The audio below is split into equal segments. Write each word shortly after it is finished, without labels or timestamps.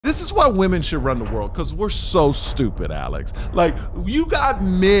This is why women should run the world, because we're so stupid, Alex. Like, you got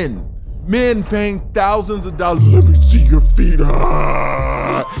men paying thousands of dollars. Let me see your feet.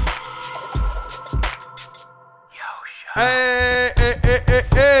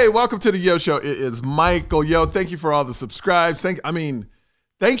 Hey, welcome to the Yo Show. It is Michael. Yo, thank you for all the subscribes. Thank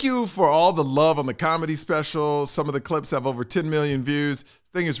you for all the love on the comedy special. Some of the clips have over 10 million views. This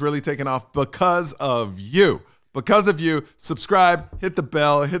thing is really taking off because of you. Because of you. Subscribe, hit the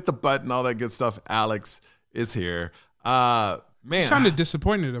bell, hit the button, all that good stuff. Alex is here. Man. You sounded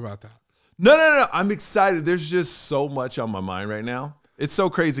disappointed about that. No. I'm excited. There's just so much on my mind right now. It's so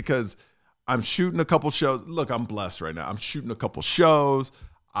crazy because I'm shooting a couple shows. Look, I'm blessed right now. I'm shooting a couple shows.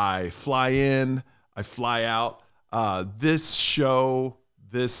 I fly in, I fly out. This show,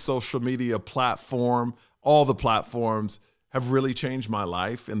 this social media platform, all the platforms have really changed my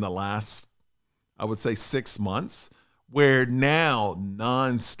life in the last, I would say, 6 months, where now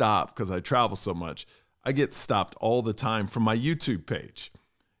nonstop, because I travel so much, I get stopped all the time from my YouTube page.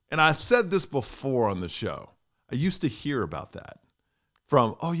 And I've said this before on the show. I used to hear about that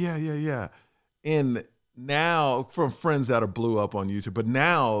from, oh, yeah. And now from friends that are blew up on YouTube, but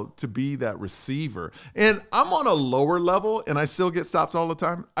now to be that receiver, and I'm on a lower level and I still get stopped all the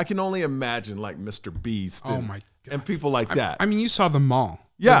time. I can only imagine like Mr. Beast and people like that. I mean, you saw the mall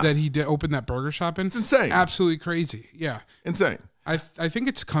that he did open that burger shop in. It's insane. Absolutely crazy. Yeah. Insane. I think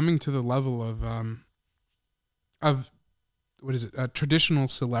it's coming to the level of what is it? Traditional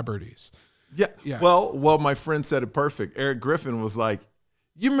celebrities. Yeah. Well, my friend said it perfect. Eric Griffin was like,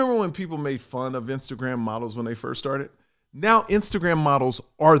 you remember when people made fun of Instagram models when they first started? Now Instagram models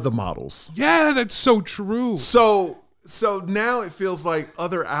are the models. Yeah, that's so true. So now it feels like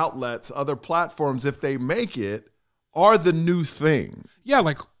other outlets, other platforms, if they make it, are the new thing. Yeah,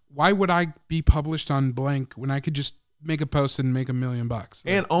 like why would I be published on blank when I could just make a post and make $1 million?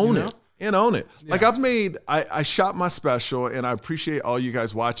 And own it. And own it. Yeah. Like I shot my special and I appreciate all you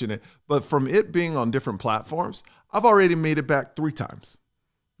guys watching it. But from it being on different platforms, I've already made it back 3 times.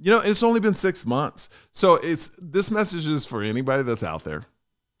 You know, it's only been 6 months. So this message is for anybody that's out there.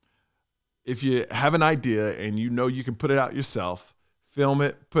 If you have an idea and you know you can put it out yourself, film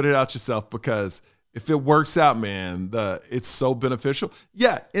it, put it out yourself, because if it works out, man, it's so beneficial.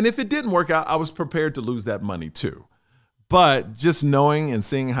 Yeah, and if it didn't work out, I was prepared to lose that money too. But just knowing and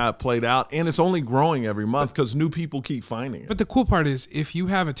seeing how it played out, and it's only growing every month because new people keep finding it. But the cool part is if you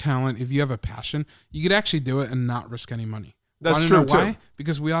have a talent, if you have a passion, you could actually do it and not risk any money. That's true too. Why?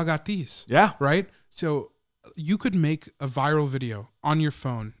 Because we all got these. Yeah. Right? So you could make a viral video on your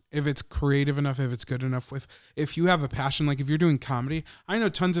phone if it's creative enough, if it's good enough. If you have a passion, like if you're doing comedy, I know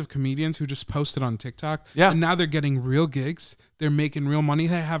tons of comedians who just posted on TikTok. Yeah. And now they're getting real gigs. They're making real money.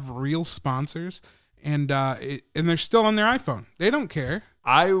 They have real sponsors. And they're still on their iPhone. They don't care.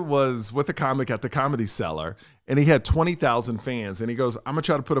 I was with a comic at the Comedy Cellar, and he had 20,000 fans. And he goes, I'm going to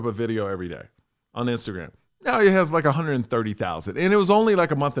try to put up a video every day on Instagram. Now he has like 130,000. And it was only like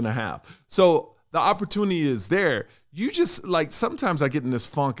a month and a half. So the opportunity is there. You just, like, sometimes I get in this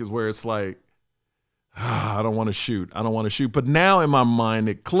funk is where it's like, I don't want to shoot. But now in my mind,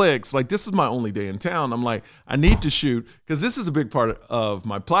 it clicks. Like, this is my only day in town. I'm like, I need to shoot because this is a big part of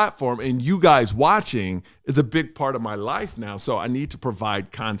my platform. And you guys watching is a big part of my life now. So I need to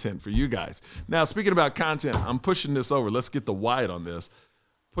provide content for you guys. Now, speaking about content, I'm pushing this over. Let's get the wide on this.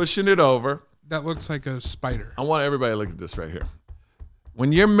 Pushing it over. That looks like a spider. I want everybody to look at this right here.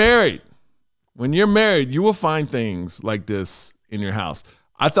 When you're married, you will find things like this in your house.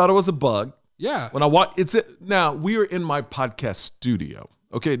 I thought it was a bug. Yeah. When I walk, now we are in my podcast studio.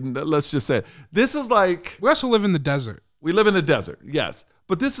 Okay, let's just say it. This is like, we also live in the desert. We live in the desert, yes.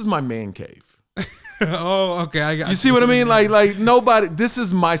 But this is my man cave. Oh, okay. I got you. See what I mean? Like nobody. This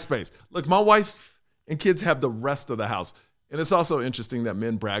is my space. Look, my wife and kids have the rest of the house. And it's also interesting that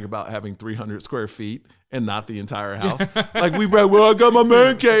men brag about having 300 square feet and not the entire house. Like we brag, well, I got my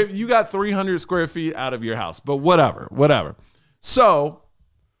man cave. You got 300 square feet out of your house. But whatever. So,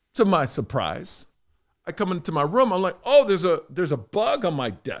 to my surprise, I come into my room. I'm like, oh, there's a bug on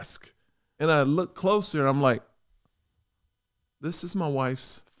my desk. And I look closer and I'm like, this is my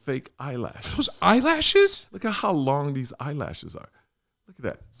wife's fake eyelashes. Those eyelashes? Look at how long these eyelashes are. Look at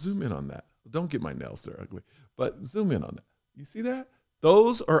that. Zoom in on that. Don't get my nails, they're ugly. But zoom in on that. You see that?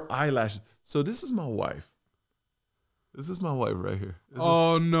 Those are eyelashes. So this is my wife. This is my wife right here.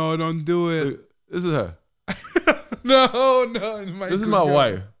 No, don't do it. Look, this is her. No. This is my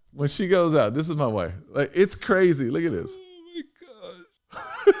wife. When she goes out, this is my wife. Like, it's crazy. Look at this.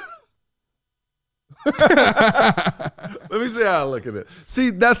 Oh my gosh. Let me see how I look at it. See,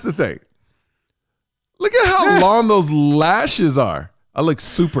 that's the thing. Look at how long those lashes are. I look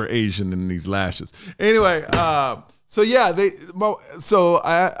super Asian in these lashes. Anyway, so yeah,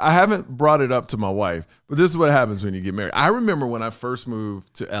 I haven't brought it up to my wife, but this is what happens when you get married. I remember when I first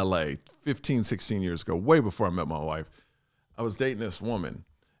moved to LA 15, 16 years ago, way before I met my wife, I was dating this woman.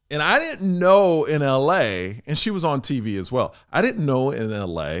 And I didn't know in LA, and she was on TV as well, I didn't know in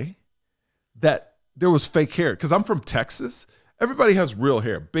LA that there was fake hair. Because I'm from Texas. Everybody has real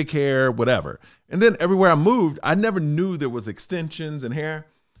hair, big hair, whatever. And then everywhere I moved, I never knew there was extensions and hair.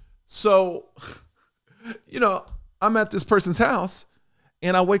 So, I'm at this person's house,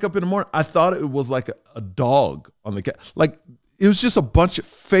 and I wake up in the morning. I thought it was like a dog on the couch. Like, it was just a bunch of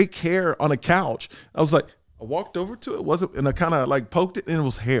fake hair on a couch. I was like, I walked over to it, and I kind of like poked it, and it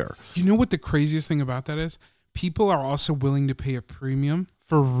was hair. You know what the craziest thing about that is? People are also willing to pay a premium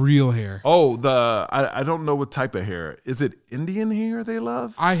for real hair. Oh, I don't know what type of hair. Is it Indian hair they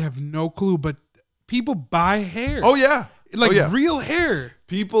love? I have no clue, but people buy hair. Oh, yeah. Real hair.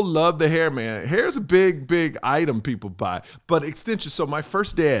 People love the hair, man. Hair's a big, big item people buy. But extensions. So my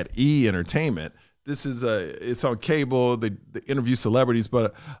first day at E! Entertainment, it's on cable. They interview celebrities,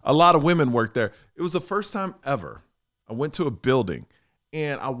 but a lot of women work there. It was the first time ever I went to a building,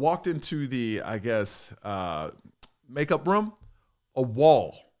 and I walked into the, makeup room, a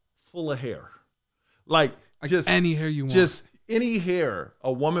wall full of hair. Like just any hair you want. Just any hair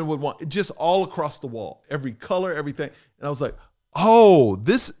a woman would want, just all across the wall, every color, everything. And I was like, oh,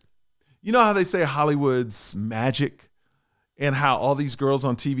 this, you know how they say Hollywood's magic? And how all these girls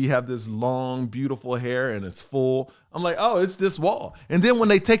on TV have this long, beautiful hair and it's full. I'm like, oh, it's this wall. And then when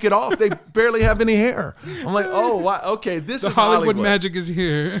they take it off, they barely have any hair. I'm like, oh, wow, okay, this is Hollywood magic is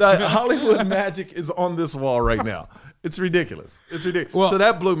here. The Hollywood magic is on this wall right now. It's ridiculous. It's ridiculous. Well, so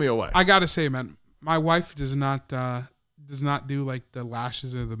that blew me away. I gotta say, man, my wife does not do like the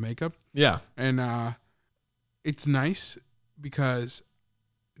lashes or the makeup. Yeah, and it's nice because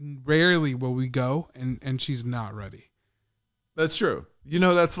rarely will we go and she's not ready. That's true.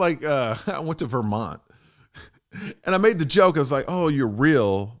 That's like, I went to Vermont and I made the joke. I was like, oh, you're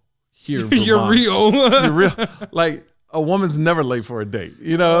real here in Vermont. You're real. You're real. Like, a woman's never late for a date.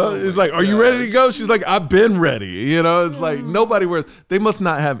 It's like, are you ready to go? She's like, I've been ready. It's like nobody wears, they must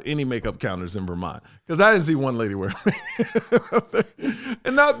not have any makeup counters in Vermont. Because I didn't see one lady wear makeup. But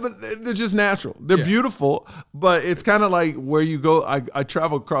they're just natural. They're beautiful, but it's kind of like where you go. I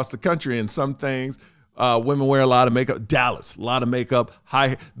travel across the country, and some things, women wear a lot of makeup. Dallas, a lot of makeup.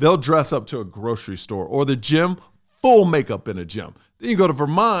 They'll dress up to a grocery store or the gym, full makeup in a gym. Then you go to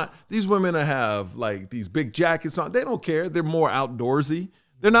Vermont, these women have like these big jackets on. They don't care. They're more outdoorsy.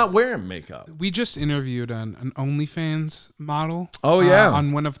 They're not wearing makeup. We just interviewed an OnlyFans model. Oh, yeah.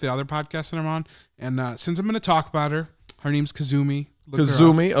 On one of the other podcasts that I'm on. And since I'm going to talk about her name's Kazumi.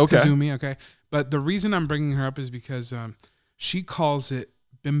 Kazumi, okay. Kazumi, okay. But the reason I'm bringing her up is because she calls it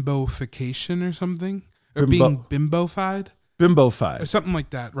bimbofication or something. Or being bimbofied. Bimbofied. Or something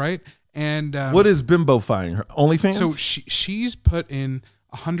like that, right? And what is bimbofying her? OnlyFans? So she's put in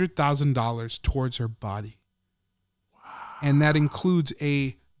 $100,000 towards her body. Wow. And that includes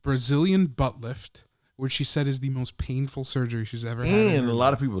a Brazilian butt lift, which she said is the most painful surgery she's ever had. And a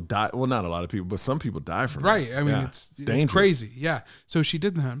lot of people die. Well, not a lot of people, but some people die from it. Right. I mean, it's crazy. Yeah. So she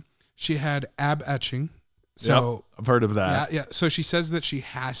did that. She had ab etching. So I've heard of that. Yeah. So she says that she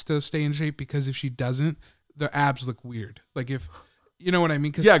has to stay in shape because if she doesn't, the abs look weird. Like if... You know what I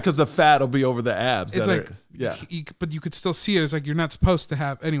mean? Because the fat will be over the abs. It's like, but you could still see it. It's like you're not supposed to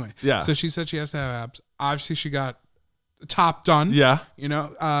have, anyway. Yeah. So she said she has to have abs. Obviously, she got the top done. Yeah.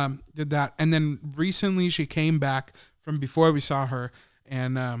 Did that. And then recently she came back from before we saw her,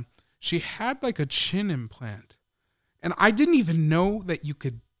 and she had like a chin implant. And I didn't even know that you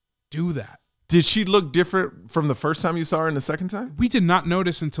could do that. Did she look different from the first time you saw her and the second time? We did not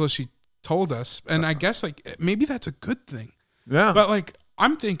notice until she told us. And I guess like maybe that's a good thing. Yeah. But like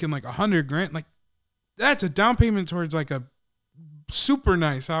I'm thinking like $100,000, like that's a down payment towards like a super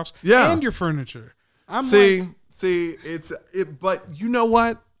nice house and your furniture. But you know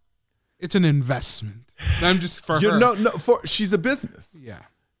what? It's an investment. I'm just for her. She's a business. Yeah.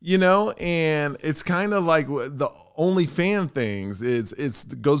 And it's kind of like the OnlyFans things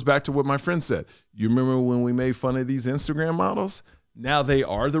it goes back to what my friend said. You remember when we made fun of these Instagram models? Now they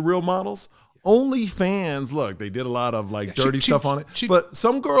are the real models. OnlyFans, look, they did a lot of like dirty stuff on it, but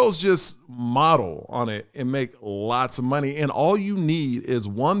some girls just model on it and make lots of money. And all you need is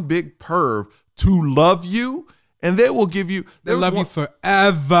one big perv to love you, and they will give you. They love you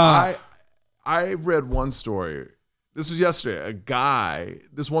forever. I read one story. This was yesterday.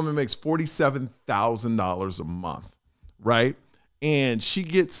 This woman makes $47,000 a month, right? And she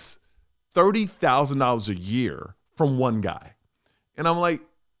gets $30,000 a year from one guy. And I'm like,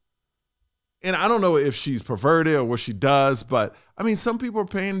 and I don't know if she's perverted or what she does, but I mean, some people are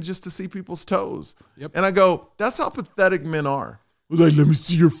paying just to see people's toes. Yep. And I go, that's how pathetic men are. Like, let me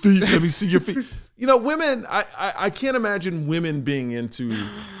see your feet. Let me see your feet. You know, women, I can't imagine women being into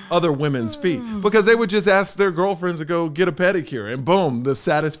other women's feet because they would just ask their girlfriends to go get a pedicure and boom, the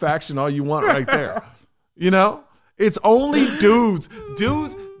satisfaction, all you want right there. You know, it's only dudes.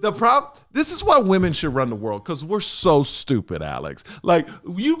 Dudes, the problem, this is why women should run the world because we're so stupid, Alex. Like,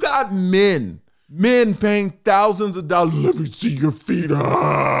 you got men paying thousands of dollars. Let me see your feet. Go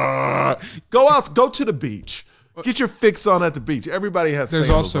out, go to the beach. Get your fix on at the beach. Everybody has There's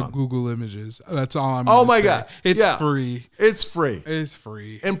sandals also on. Google Images. That's all I'm Oh gonna my say. God. It's free. It's free. It's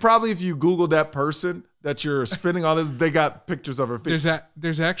free. And probably if you Google that person that you're spending on this, they got pictures of her feet.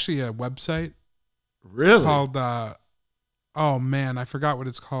 There's actually a website Really? called oh man, I forgot what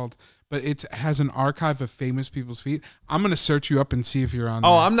it's called, but it has an archive of famous people's feet. I'm gonna search you up and see if you're on there.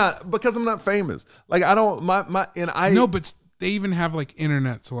 Oh, I'm not, because I'm not famous. Like, I don't, No, but they even have like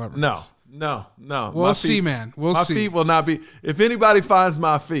internet celebrities. No. We'll see, man. We'll see. My feet will not be. If anybody finds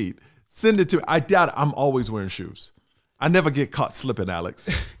my feet, send it to me. I doubt it. I'm always wearing shoes. I never get caught slipping, Alex.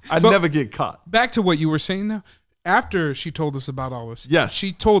 I never get caught. Back to what you were saying though. After she told us about all this, yes,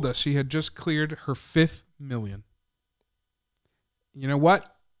 she told us she had just cleared her 5th million. You know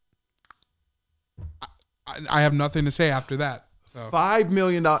what? I have nothing to say after that. So. $5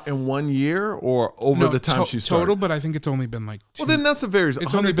 million in 1 year or over the time she started? Total, but I think it's only been like two. Well, then that's a very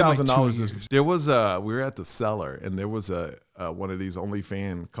 $100,000. There was we were at the Cellar and there was one of these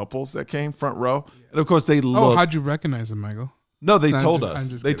OnlyFans couples that came front row, and of course they looked. Oh, how'd you recognize them, Michael? No, they told us.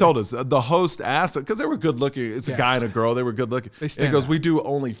 They told us. The host asked because they were good looking. It's a guy and a girl. They were good looking. He goes, "We do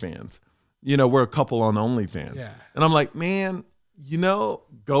OnlyFans. You know, we're a couple on OnlyFans." Yeah. And I'm like, man, you know,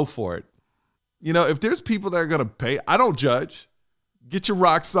 go for it. You know, if there's people that are gonna pay, I don't judge. Get your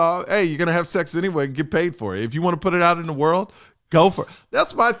rocks off. Hey, you're going to have sex anyway. Get paid for it. If you want to put it out in the world, go for it.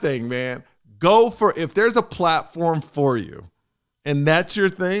 That's my thing, man. Go for it. If there's a platform for you and that's your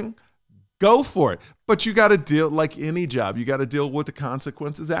thing, go for it. But you got to deal, like any job, you got to deal with the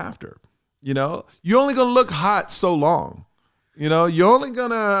consequences after. You know, you're only going to look hot so long. You know,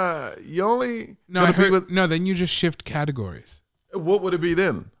 then you just shift categories. What would it be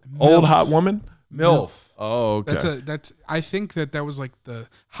then? MILF. Old hot woman? MILF. Oh, okay. That's. I think that was like the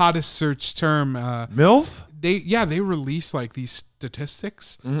hottest search term. MILF? They release like these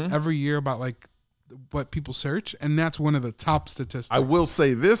statistics every year about like what people search, and that's one of the top statistics. I will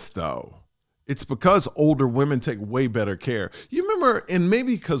say this though. It's because older women take way better care. You remember, and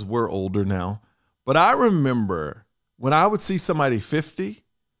maybe because we're older now, but I remember when I would see somebody 50,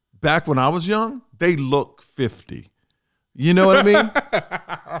 back when I was young, they look 50. You know what I mean?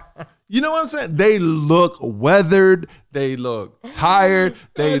 You know what I'm saying? They look weathered. They look tired.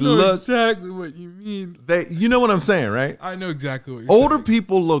 They look exactly what you mean. You know what I'm saying, right? I know exactly what you're older saying.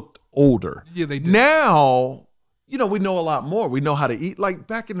 People looked older. Yeah, they did. Now, you know, we know a lot more. We know how to eat. Like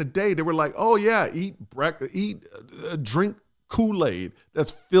back in the day, they were like, "Oh yeah, drink Kool-Aid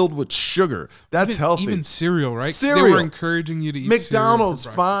that's filled with sugar. That's healthy." Even cereal, right? Cereal. They were encouraging you to eat McDonald's,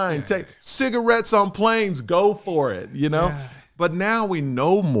 cereal fine. Yeah. Take cigarettes on planes. Go for it. You know. Yeah. But now we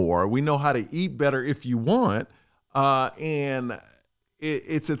know more. We know how to eat better if you want. And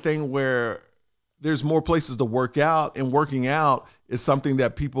it's a thing where there's more places to work out, and working out is something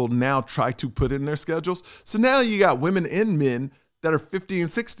that people now try to put in their schedules. So now you got women and men that are 50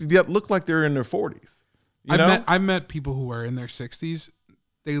 and 60 that look like they're in their 40s. I met people who are in their 60s.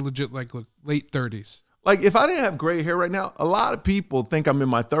 They legit like look late 30s. Like if I didn't have gray hair right now, a lot of people think I'm in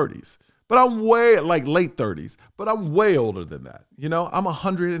my 30s. But I'm way like late 30s, but I'm way older than that. You know, I'm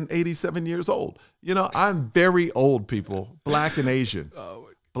 187 years old. You know, I'm very old, people, Black and Asian.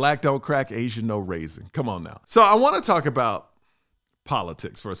 Black don't crack, Asian no raisin. Come on now. So I want to talk about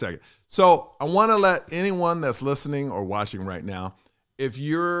politics for a second. So I want to let anyone that's listening or watching right now, if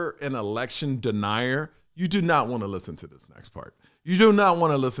you're an election denier, you do not want to listen to this next part. You do not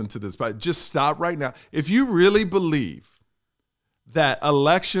want to listen to this part. Just stop right now. If you really believe that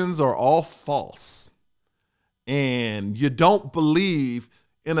elections are all false and you don't believe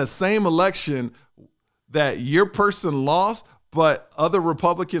in a same election that your person lost but other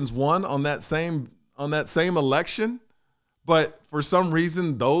Republicans won on that same election, but for some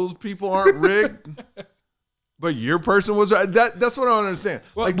reason those people aren't rigged but your person was right, that's what I don't understand.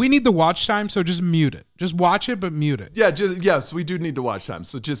 Well, like, we need the watch time, so just mute it. Just watch it but mute it. Yes, we do need the watch time,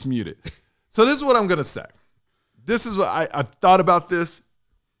 so just mute it. So this is what I'm going to say. This is what I've thought about this.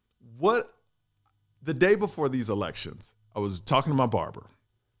 The day before these elections, I was talking to my barber,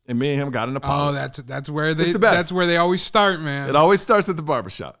 And me and him got in a pot. Oh, that's where they always start, man. It always starts at the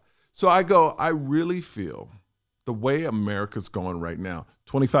barbershop. So I really feel the way America's going right now,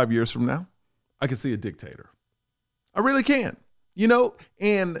 25 years from now, I can see a dictator. I really can.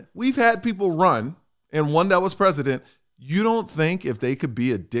 And we've had people run, and one that was president. You don't think if they could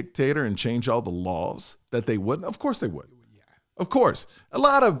be a dictator and change all the laws that they wouldn't? Of course they would. Yeah. Of course. A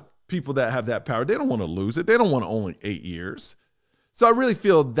lot of people that have that power, they don't want to lose it. They don't want only 8 years. So I really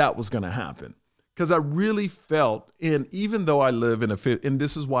feel that was going to happen because I really felt, and even though I live in and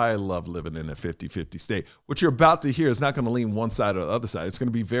this is why I love living in a 50-50 state, what you're about to hear is not going to lean one side or the other side. It's going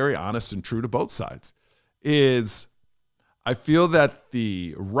to be very honest and true to both sides. I feel that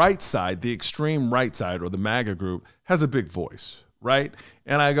the right side, the extreme right side or the MAGA group has a big voice, right?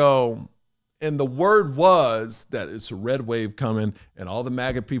 And I go, and the word was that it's a red wave coming and all the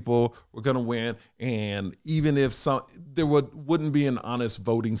MAGA people were going to win. And even if there wouldn't be an honest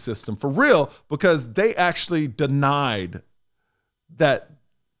voting system for real, because they actually denied that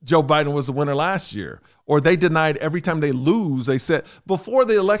Joe Biden was the winner last year, or they denied every time they lose. They said before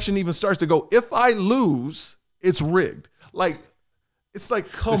the election even starts to go, if I lose, it's rigged. It's like,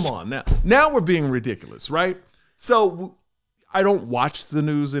 come on now we're being ridiculous, right? So I don't watch the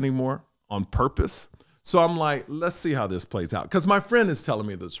news anymore on purpose. So I'm like, let's see how this plays out. Because my friend is telling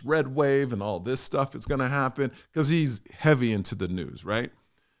me this red wave and all this stuff is going to happen because he's heavy into the news, right?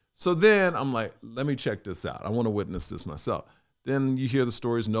 So then I'm like, let me check this out. I want to witness this myself. Then you hear the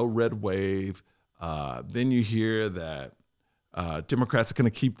stories, no red wave. Then you hear that Democrats are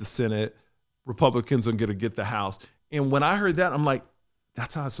going to keep the Senate. Republicans are going to get the House. And when I heard that, I'm like,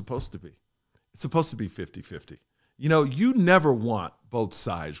 that's how it's supposed to be. It's supposed to be 50-50. You never want both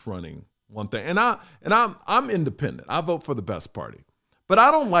sides running one thing. And I'm independent. I vote for the best party. But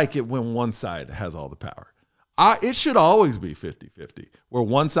I don't like it when one side has all the power. It should always be 50-50, where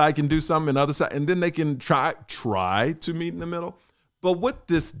one side can do something and the other side, and then they can try to meet in the middle. But what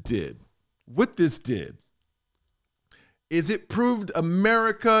this did is it proved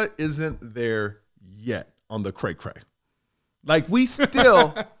America isn't there yet on the cray-cray. We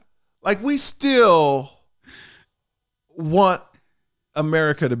still want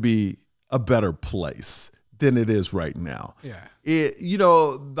America to be a better place than it is right now. Yeah.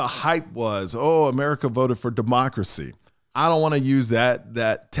 The hype was, America voted for democracy. I don't want to use that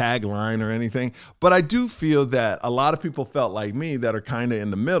tagline or anything, but I do feel that a lot of people felt like me that are kind of in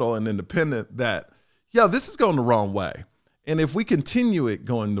the middle and independent that, this is going the wrong way. And if we continue it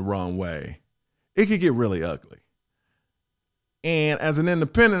going the wrong way, it could get really ugly. And as an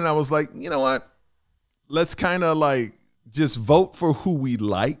independent, I was like, you know what? Let's kind of just vote for who we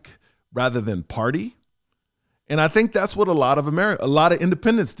like rather than party. And I think that's what a lot of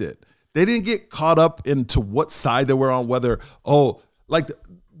independents did. They didn't get caught up into what side they were on, whether, the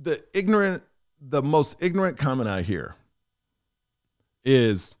most ignorant comment I hear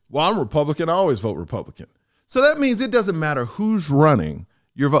is, well, I'm Republican, I always vote Republican. So that means it doesn't matter who's running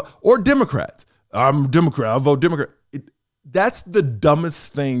your vote, or Democrats. I'm a Democrat, I vote Democrat. That's the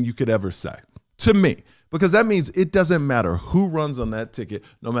dumbest thing you could ever say to me, because that means it doesn't matter who runs on that ticket,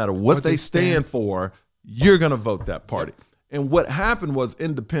 no matter what they stand for, you're going to vote that party. Yep. And what happened was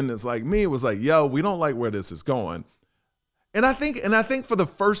independents like me was like, we don't like where this is going. And I think for the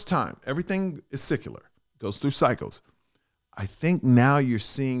first time, everything is secular, goes through cycles. I think now you're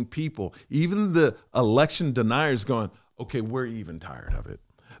seeing people, even the election deniers, going, okay, we're even tired of it.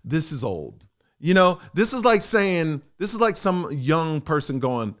 This is old. This is like some young person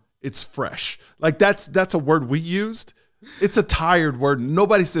going, it's fresh. That's a word we used. It's a tired word.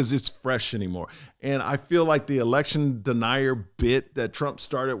 Nobody says it's fresh anymore. And I feel like the election denier bit that Trump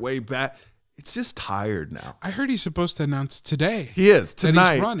started way back, it's just tired now. I heard he's supposed to announce today. He is, tonight.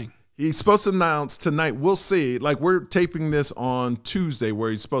 That he's running. He's supposed to announce tonight. We'll see. We're taping this on Tuesday where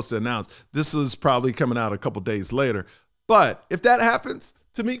he's supposed to announce. This is probably coming out a couple days later. But if that happens,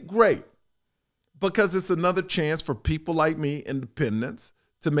 to me, great. Because it's another chance for people like me, independents,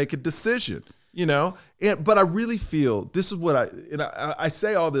 to make a decision, but I really feel this is what I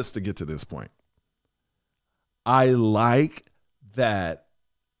say all this to get to this point. I like that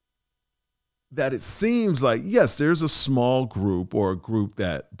it seems like, yes, there's a small group or a group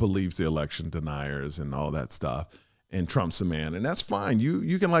that believes the election deniers and all that stuff, and Trump's a man, and that's fine.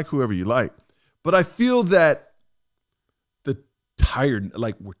 You can like whoever you like. But I feel that we're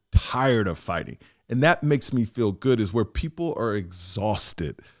tired of fighting. And that makes me feel good, is where people are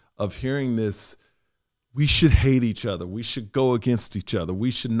exhausted of hearing this. We should hate each other. We should go against each other. We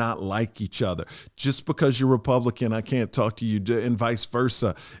should not like each other. Just because you're Republican, I can't talk to you, and vice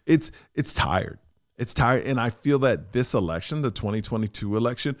versa. It's tired. It's tired. And I feel that this election, the 2022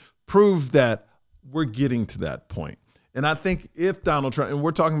 election, proved that we're getting to that point. And I think if Donald Trump, and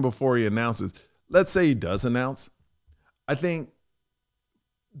we're talking before he announces, let's say he does announce, I think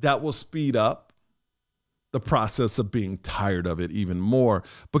that will speed up the process of being tired of it even more.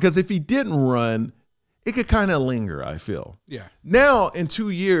 Because if he didn't run, it could kind of linger, I feel. Yeah. Now, in 2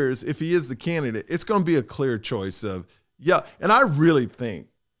 years, if he is the candidate, it's going to be a clear choice of, yeah. And I really think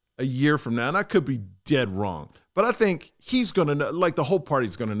a year from now, and I could be dead wrong, but I think he's going to know, like the whole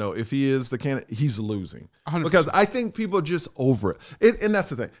party's going to know if he is the candidate, he's losing. 100%. Because I think people are just over it. And that's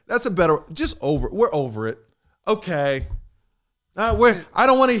the thing. That's a better, just over it. We're over it. Okay. I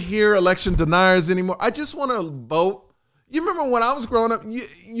don't want to hear election deniers anymore. I just want to vote. You remember when I was growing up,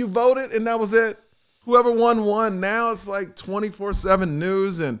 you voted and that was it. Whoever won. Now it's like 24/7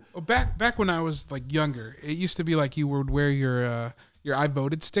 news. And well, back when I was like younger, it used to be like you would wear your I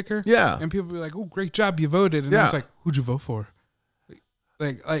voted sticker. Yeah. And people would be like, "Oh, great job, you voted." And yeah. it's like, "Who'd you vote for?"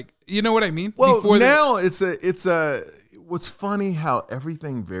 Like you know what I mean? Well, now it's a what's funny how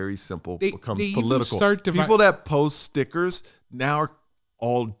everything very simple becomes they political. People that post stickers now are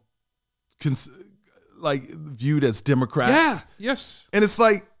all viewed as Democrats. Yeah. Yes. And it's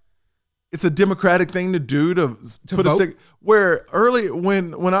like, it's a democratic thing to do to put vote? a sticker. Where early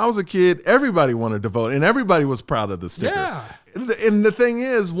when I was a kid, everybody wanted to vote and everybody was proud of the sticker. Yeah. And the thing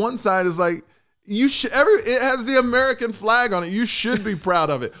is, one side is like, it has the American flag on it. You should be proud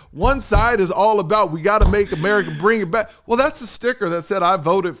of it. One side is all about, we got to make America, bring it back. Well, that's a sticker that said, I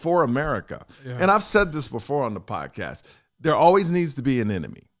voted for America. Yeah. And I've said this before on the podcast. There always needs to be an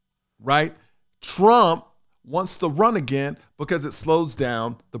enemy, right? Trump wants to run again because it slows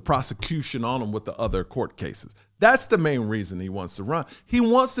down the prosecution on him with the other court cases. That's the main reason he wants to run. He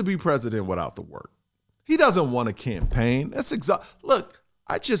wants to be president without the work. He doesn't want a campaign. That's Look,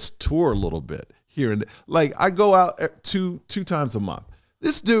 I just tour a little bit here and there. Like I go out two times a month.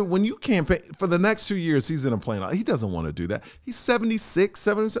 This dude, when you campaign for the next 2 years, he's in a plane. He doesn't want to do that. He's 76,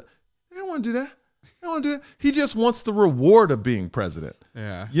 77. He don't want to do that. He don't want to do that. He just wants the reward of being president.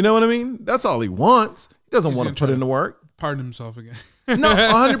 Yeah. You know what I mean? That's all he wants. He doesn't want to put in the work. Pardon himself again. No,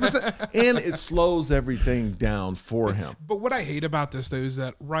 100%. And it slows everything down for him. But what I hate about this, though, is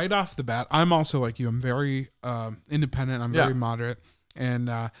that right off the bat, I'm also like you. I'm very independent. I'm very moderate. And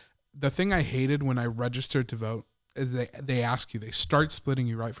the thing I hated when I registered to vote is they ask you, they start splitting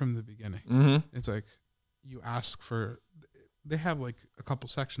you right from the beginning. Mm-hmm. It's like you ask for, they have like a couple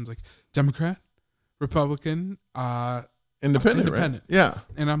sections like Democrat, Republican, Independent. Right? Yeah.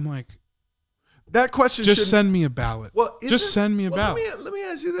 And I'm like, that question just send me a ballot. Well, send me a ballot. Let me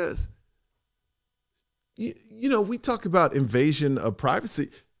ask you this. You know, we talk about invasion of privacy.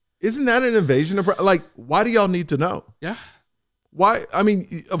 Isn't that an invasion of privacy? Like, why do y'all need to know? Yeah. Why? I mean,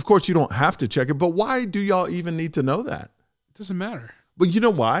 of course you don't have to check it, but why do y'all even need to know that? It doesn't matter. But you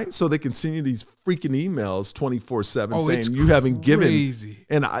know why? So they can send you these freaking emails 24/7 saying you haven't crazy.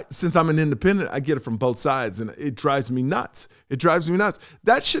 given. And since I'm an independent, I get it from both sides, and it drives me nuts. It drives me nuts.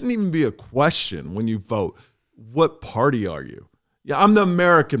 That shouldn't even be a question when you vote. What party are you? Yeah, I'm the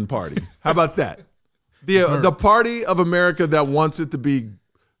American party. How about that? The party of America that wants it to be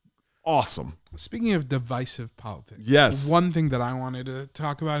awesome. Speaking of divisive politics, yes. One thing that I wanted to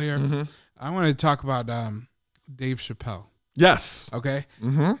talk about here, I wanted to talk about Dave Chappelle. Yes. Okay.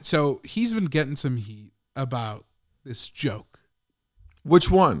 Mm-hmm. So he's been getting some heat about this joke. Which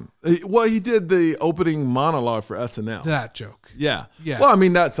one? Well, he did the opening monologue for SNL. That joke. Yeah. Yeah. Well, I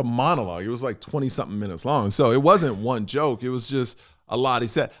mean, that's a monologue. It was like 20-something minutes long. So it wasn't one joke. It was just a lot he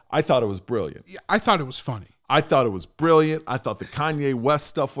said. I thought it was brilliant. Yeah, I thought it was funny. I thought it was brilliant. I thought the Kanye West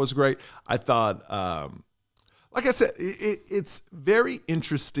stuff was great. I thought, like I said, it's very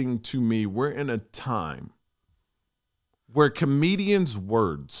interesting to me. We're in a time where comedians'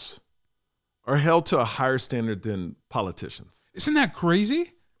 words are held to a higher standard than politicians. Isn't that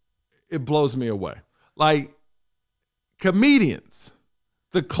crazy? It blows me away. Like, comedians,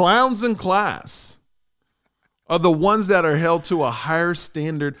 the clowns in class, are the ones that are held to a higher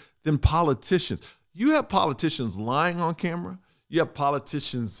standard than politicians. You have politicians lying on camera. You have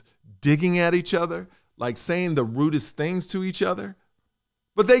politicians digging at each other, like saying the rudest things to each other.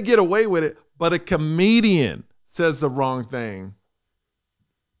 But they get away with it. But a comedian says the wrong thing,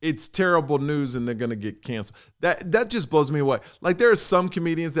 it's terrible news and they're going to get canceled. That just blows me away. Like, there are some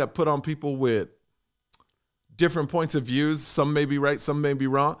comedians that put on people with different points of views. Some may be right, some may be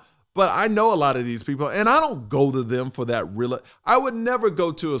wrong. But I know a lot of these people, and I don't go to them for that real. I would never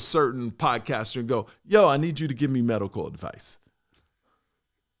go to a certain podcaster and go, yo, I need you to give me medical advice.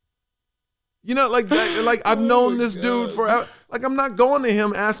 You know, like that, like I've known this dude forever. Like I'm not going to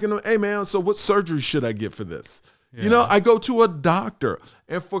him asking him, hey man, so what surgery should I get for this? Yeah. You know, I go to a doctor.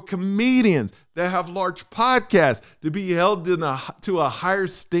 And for comedians that have large podcasts to be held to a higher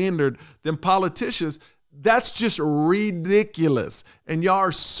standard than politicians, that's just ridiculous. And y'all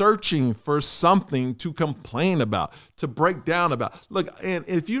are searching for something to complain about, to break down about. Look, and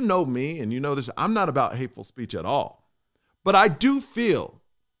if you know me and you know this, I'm not about hateful speech at all. But I do feel,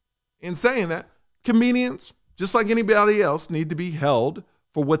 in saying that, comedians, just like anybody else, need to be held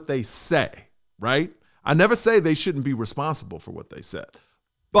for what they say, right? I never say they shouldn't be responsible for what they said.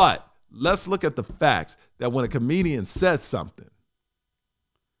 But let's look at the facts that when a comedian says something,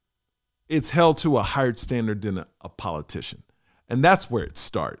 it's held to a higher standard than a politician. And that's where it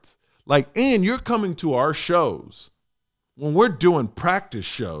starts. Like, and you're coming to our shows when we're doing practice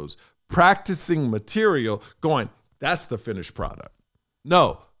shows, practicing material, going, that's the finished product.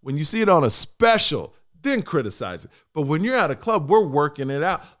 No, when you see it on a special, then criticize it. But when you're at a club, we're working it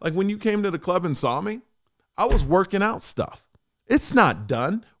out. Like when you came to the club and saw me, I was working out stuff. It's not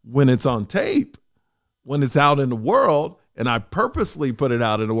done when it's on tape. When it's out in the world, and I purposely put it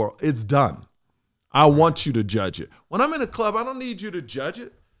out in the world, it's done. I want you to judge it. When I'm in a club, I don't need you to judge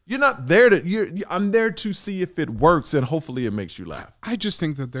it. You're not there to, I'm there to see if it works, and hopefully it makes you laugh. I just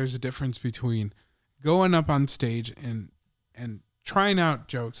think that there's a difference between going up on stage and trying out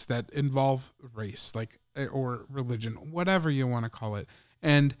jokes that involve race, like, or religion, whatever you want to call it.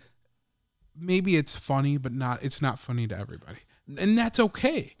 And maybe it's funny, but it's not funny to everybody. And that's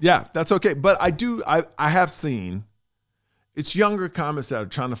okay. Yeah, that's okay. But I have seen, it's younger comics that are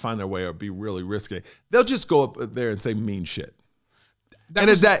trying to find their way or be really risky. They'll just go up there and say mean shit. They're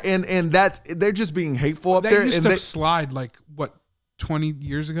just being hateful up there. That used to slide like, what, 20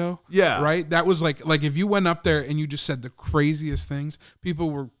 years ago? Yeah. Right? That was like if you went up there and you just said the craziest things,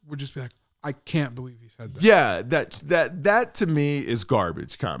 people would just be like, I can't believe he said that. Yeah, that to me is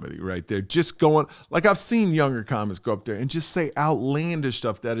garbage comedy right there. Just going, like I've seen younger comics go up there and just say outlandish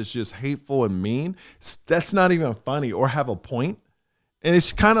stuff that is just hateful and mean. That's not even funny or have a point. And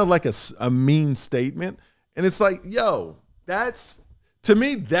it's kind of like a mean statement. And it's like, yo, to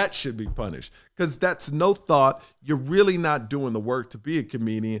me, that should be punished because that's no thought. You're really not doing the work to be a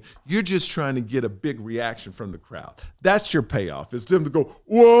comedian. You're just trying to get a big reaction from the crowd. That's your payoff. It's them to go,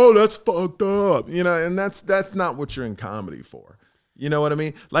 whoa, that's fucked up. You know, and that's not what you're in comedy for. You know what I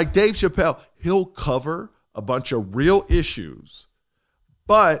mean? Like Dave Chappelle, he'll cover a bunch of real issues,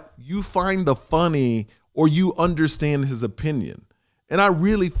 but you find the funny or you understand his opinion. And I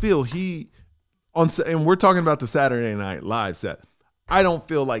really feel and we're talking about the Saturday Night Live set, I don't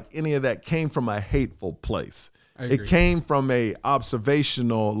feel like any of that came from a hateful place. It came from a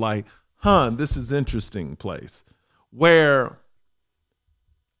observational, like, this is interesting place. Where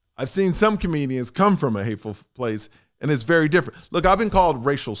I've seen some comedians come from a hateful place, and it's very different. Look, I've been called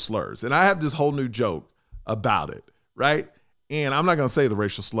racial slurs, and I have this whole new joke about it, right? And I'm not going to say the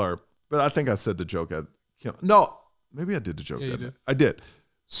racial slur, but I think I said the joke no, maybe I did the joke. Yeah, you did. I did.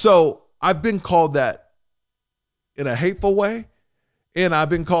 So I've been called that in a hateful way. And I've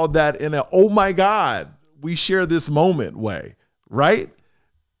been called that in a, oh my God, we share this moment way, right?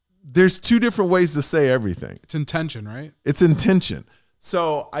 There's two different ways to say everything. It's intention, right? It's intention.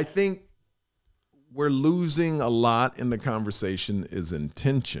 So I think we're losing a lot in the conversation is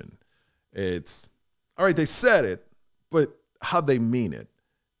intention. It's, all right, they said it, but how they mean it.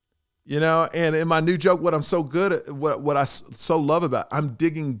 You know, and in my new joke, what I'm so good at, what I so love about, I'm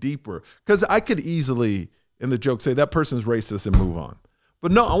digging deeper. Because I could easily, in the joke, say that person's racist and move on.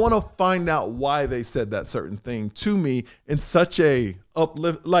 But no, I want to find out why they said that certain thing to me in such a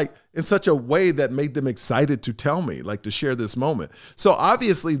uplift, like in such a way that made them excited to tell me, like to share this moment. So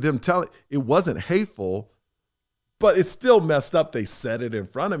obviously them telling, it wasn't hateful, but it's still messed up. They said it in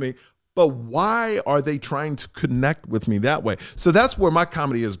front of me. But why are they trying to connect with me that way? So that's where my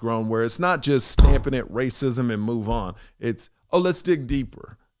comedy has grown, where it's not just stamping it racism and move on. It's, oh, let's dig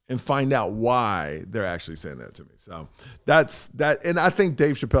deeper and find out why they're actually saying that to me. So that's that. And I think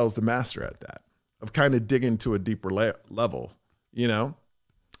Dave Chappelle's the master at that, of kind of digging to a deeper level, you know?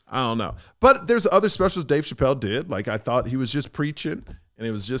 I don't know. But there's other specials Dave Chappelle did. Like I thought he was just preaching and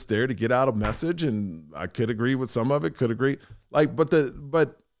it was just there to get out a message. And I could agree with some of it, could agree. Like, but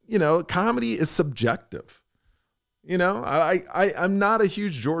you know, comedy is subjective. You know, I'm not a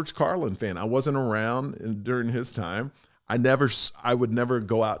huge George Carlin fan. I wasn't around during his time. I would never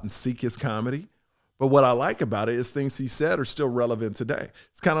go out and seek his comedy. But what I like about it is things he said are still relevant today.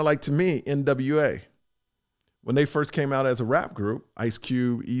 It's kind of like, to me, NWA. When they first came out as a rap group, Ice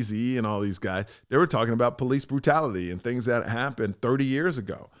Cube, Eazy-E, and all these guys, they were talking about police brutality and things that happened 30 years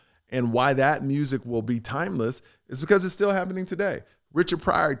ago. And why that music will be timeless is because it's still happening today. Richard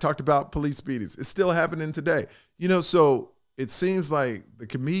Pryor talked about police beatings. It's still happening today. So it seems like the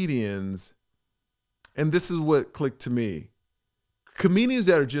comedians, and this is what clicked to me, comedians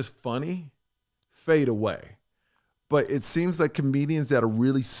that are just funny fade away. But it seems like comedians that are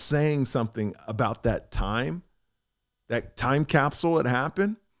really saying something about that time capsule that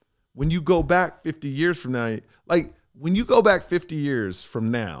happened, when you go back 50 years from now, like when you go back 50 years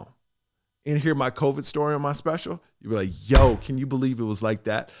from now and hear my COVID story on my special, you'll be like, yo, can you believe it was like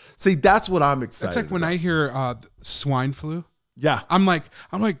that? See, that's what I'm excited It's like when I hear swine flu. Yeah. I'm like,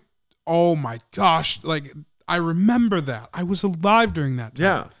 oh my gosh. Like, I remember that. I was alive during that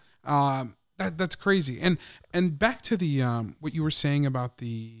time. Yeah. That's crazy. And back to the what you were saying about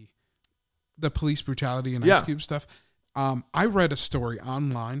the police brutality and Ice Cube stuff. I read a story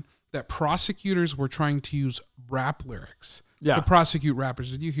online that prosecutors were trying to use rap lyrics to prosecute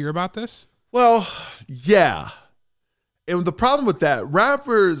rappers. Did you hear about this? Well, yeah. And the problem with that,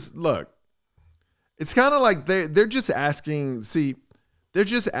 rappers, look, it's kind of like they're just asking, they're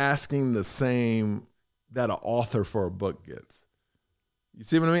just asking the same that an author for a book gets. You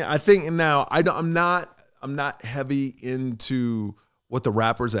see what I mean? I think now I'm not heavy into what the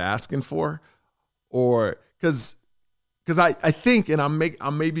rappers are asking for, or because I think, and I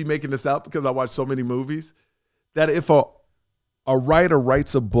may be making this up because I watch so many movies, that if a writer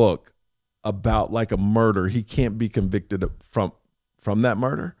writes a book about like a murder, he can't be convicted from that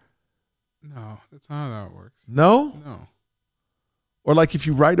murder. No, that's not how that works. No? No. Or like if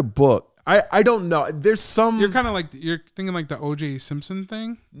you write a book, I don't know. There's some. You're kind of like, you're thinking like the O.J. Simpson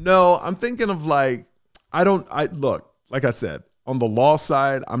thing? No, I'm thinking of like, look, like I said, on the law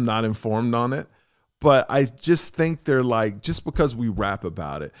side, I'm not informed on it. But I just think they're like, just because we rap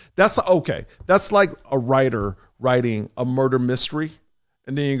about it, that's okay. That's like a writer writing a murder mystery.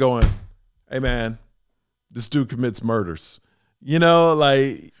 And then you're going, hey man, this dude commits murders.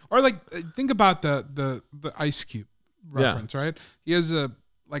 Like. Or like, think about the Ice Cube reference, right? He has a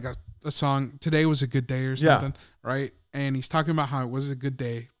song, Today Was a Good Day or something, right? And he's talking about how it was a good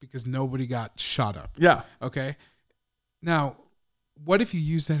day because nobody got shot up. Yeah. Okay. Now, what if you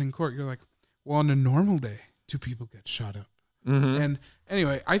use that in court? You're like, well, on a normal day, 2 people get shot up. Mm-hmm. And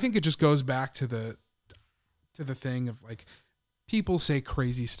anyway, I think it just goes back to the thing of like, people say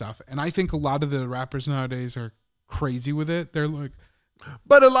crazy stuff. And I think a lot of the rappers nowadays are crazy with it. They're like,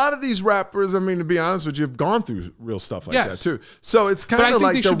 but a lot of these rappers, I mean, to be honest with you, have gone through real stuff like that too. So it's kind of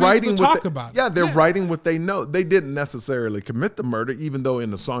like they're writing they're writing what they know. They didn't necessarily commit the murder, even though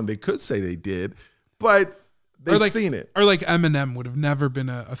in the song they could say they did, but they've seen it. Or like Eminem would have never been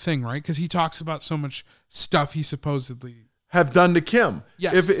a thing, right? Because he talks about so much stuff he supposedly have done to Kim.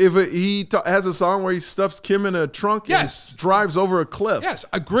 Yes. If he has a song where he stuffs Kim in a trunk and drives over a cliff. Yes,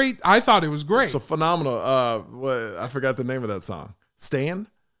 I thought it was great. It's a phenomenal. I forgot the name of that song. Stan,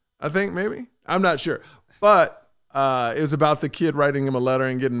 I think maybe. I'm not sure. But it was about the kid writing him a letter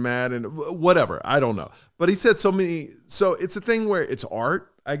and getting mad and whatever. I don't know. But he said so many. So it's a thing where it's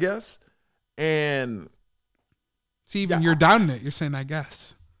art, I guess. And see, even you're doubting it. You're saying, I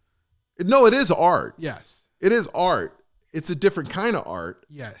guess. No, it is art. Yes. It is art. It's a different kind of art.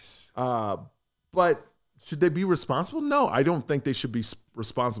 Yes. But should they be responsible? No, I don't think they should be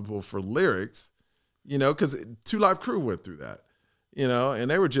responsible for lyrics, because 2 Live Crew went through that. And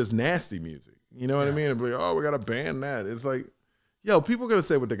they were just nasty music. You know what I mean? And be like, oh, we got to ban that. It's like, yo, people are going to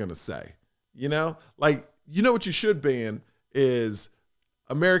say what they're going to say. Like, what you should ban is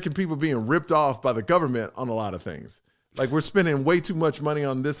American people being ripped off by the government on a lot of things. Like, we're spending way too much money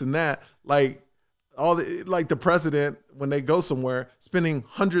on this and that. Like, like the president, when they go somewhere, spending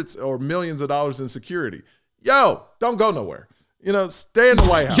hundreds or millions of dollars in security. Yo, don't go nowhere. Stay in the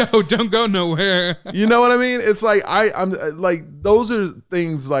White House. Yo, don't go nowhere. You know what I mean? It's like I'm like, those are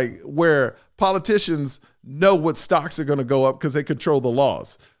things like where politicians know what stocks are going to go up because they control the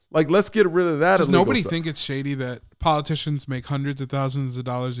laws. Like, let's get rid of that. Does nobody think it's shady that politicians make hundreds of thousands of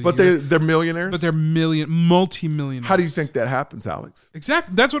dollars a year? But they're millionaires? But they're multi-millionaires. How do you think that happens, Alex?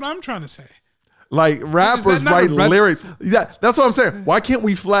 Exactly. That's what I'm trying to say. Like, rappers write lyrics. Yeah, that's what I'm saying. Why can't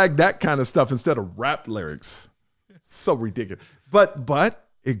we flag that kind of stuff instead of rap lyrics? So ridiculous. But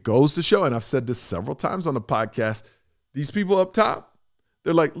it goes to show, and I've said this several times on the podcast, these people up top,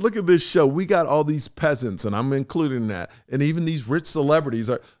 they're like, look at this show. We got all these peasants, and I'm including that. And even these rich celebrities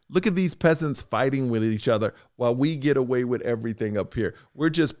look at these peasants fighting with each other while we get away with everything up here. We're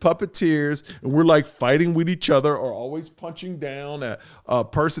just puppeteers, and we're like fighting with each other or always punching down at a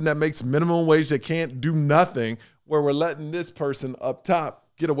person that makes minimum wage that can't do nothing, where we're letting this person up top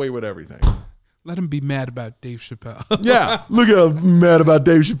get away with everything. Let him be mad about Dave Chappelle. Yeah, look at him mad about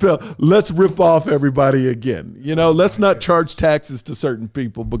Dave Chappelle. Let's rip off everybody again. You know, let's not charge taxes to certain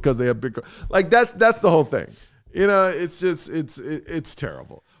people because they have big. Like that's the whole thing. You know, it's just it's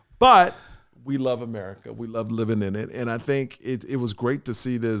terrible. But we love America. We love living in it, and I think it was great to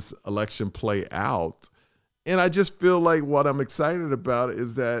see this election play out. And I just feel like what I'm excited about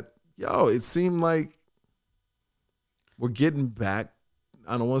is that it seemed like we're getting back.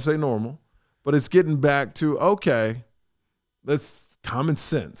 I don't want to say normal. But it's getting back to, okay, let's common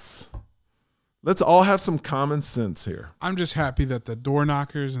sense. Let's all have some common sense here. I'm just happy that the door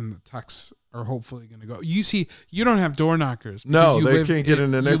knockers and the tucks are hopefully going to go. You see, you don't have door knockers. No, they can't get in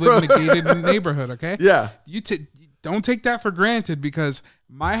the neighborhood. You live in a gated neighborhood, okay? Yeah. Don't take that for granted because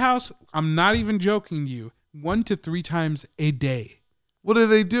my house, I'm not even joking to you, 1 to 3 times a day. What do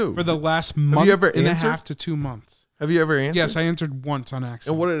they do? For the last month and a half to 2 months. Have you ever answered? Yes, I answered once on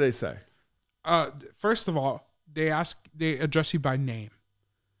accident. And what did they say? First of all, they address you by name.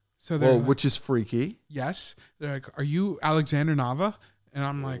 So they're which is freaky. Yes. They're like, "Are you Alexander Nava?" And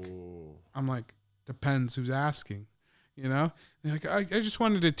I'm like, depends who's asking, you know? They're like, I just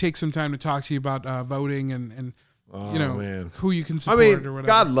wanted to take some time to talk to you about voting and who you can support or whatever.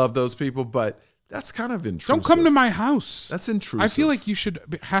 God love those people, but that's kind of intrusive. Don't come to my house. That's intrusive. I feel like you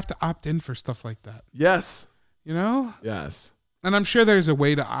should have to opt in for stuff like that. Yes. You know? Yes. And I'm sure there's a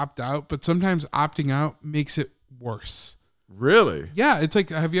way to opt out, but sometimes opting out makes it worse. Really? Yeah, it's like,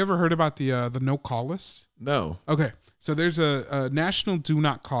 have you ever heard about the no call list? No. Okay, so there's a national do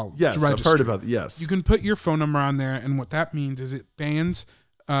not call. Yes, registry. I've heard about it. Yes. You can put your phone number on there, and what that means is it bans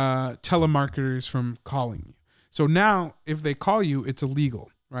telemarketers from calling you. So now, if they call you, it's illegal,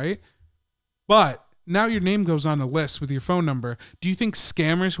 right? But now your name goes on a list with your phone number. Do you think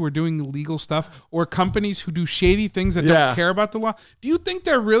scammers who are doing illegal stuff or companies who do shady things that don't care about the law, do you think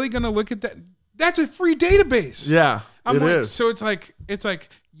they're really going to look at that? That's a free database. Yeah, it is. So it's like,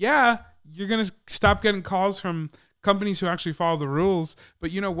 yeah, you're going to stop getting calls from companies who actually follow the rules.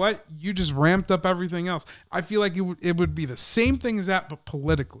 But you know what? You just ramped up everything else. I feel like it would be the same thing as that, but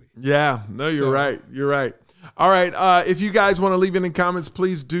politically. Yeah, no, you're right. You're right. All right. If you guys want to leave any comments,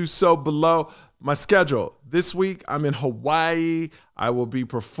 please do so below. My schedule this week, I'm in Hawaii. I will be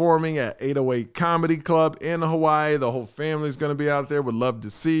performing at 808 Comedy Club in Hawaii. The whole family is going to be out there. Would love to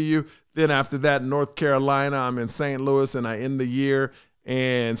see you. Then after that, North Carolina, I'm in St. Louis, and I end the year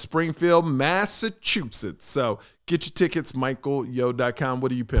in Springfield, Massachusetts. So get your tickets, michaelyo.com.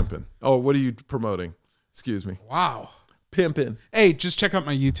 What are you pimping? Oh, what are you promoting? Excuse me. Wow. Pimping. Hey, just check out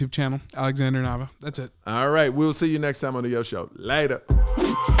my YouTube channel, Alexander Nava. That's it. All right. We'll see you next time on the Yo Show. Later.